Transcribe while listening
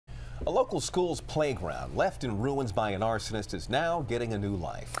A local school's playground left in ruins by an arsonist is now getting a new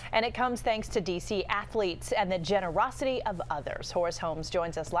life. And it comes thanks to D.C. athletes and the generosity of others. Horace Holmes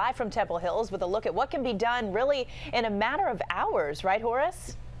joins us live from Temple Hills with a look at what can be done really in a matter of hours. Right,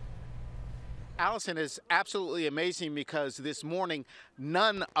 Horace? Allison, is absolutely amazing because this morning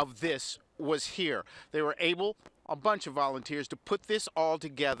none of this was here. They were able, a bunch of volunteers, to put this all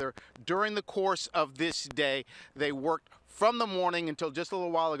together during the course of this day. They worked from the morning until just a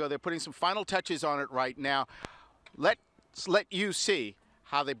little while ago. They're putting some final touches on it right now. Let's let you see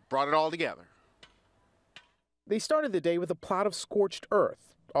how they brought it all together. They started the day with a plot of scorched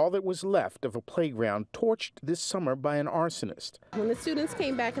earth, all that was left of a playground torched this summer by an arsonist. When the students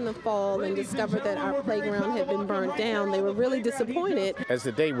came back in the fall and discovered that our playground had been burned down, they were really disappointed. As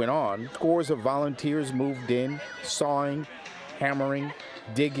the day went on, scores of volunteers moved in, sawing, hammering,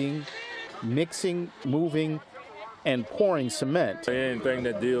 digging, mixing, moving, and pouring cement. Anything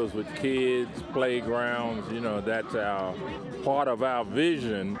that deals with kids, playgrounds, that's part of our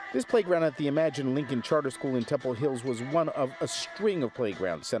vision. This playground at the Imagine Lincoln Charter School in Temple Hills was one of a string of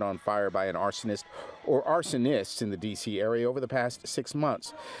playgrounds set on fire by an arsonist or arsonists in the D.C. area over the past 6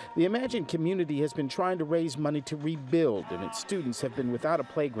 months. The Imagine community has been trying to raise money to rebuild, and its students have been without a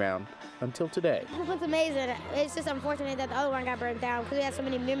playground until today. This one's amazing. It's just unfortunate that the other one got burned down because we had so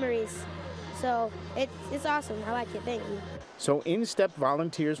many memories. So it's awesome. I like it. Thank you. So in step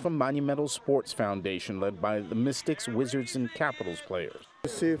volunteers from Monumental Sports Foundation, led by the Mystics, Wizards, and Capitals players.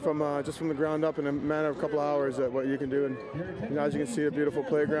 See from just from the ground up in a matter of a couple hours what you can do, and as you can see, a beautiful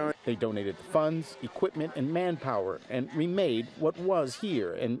playground. They donated the funds, equipment, and manpower, and remade what was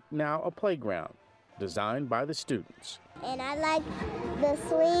here and now a playground designed by the students. And I like the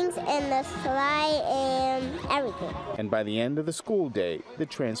swings and the slide and everything. And by the end of the school day, the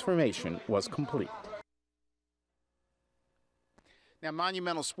transformation was complete. Now,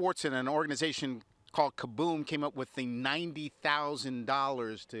 Monumental Sports and an organization called Kaboom came up with the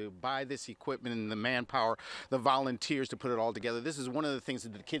 $90,000 to buy this equipment and the manpower, the volunteers to put it all together. This is one of the things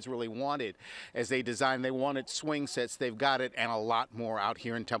that the kids really wanted as they designed. They wanted swing sets. They've got it, and a lot more out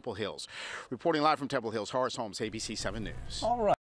here in Temple Hills. Reporting live from Temple Hills, Horace Holmes, ABC 7 News. All right.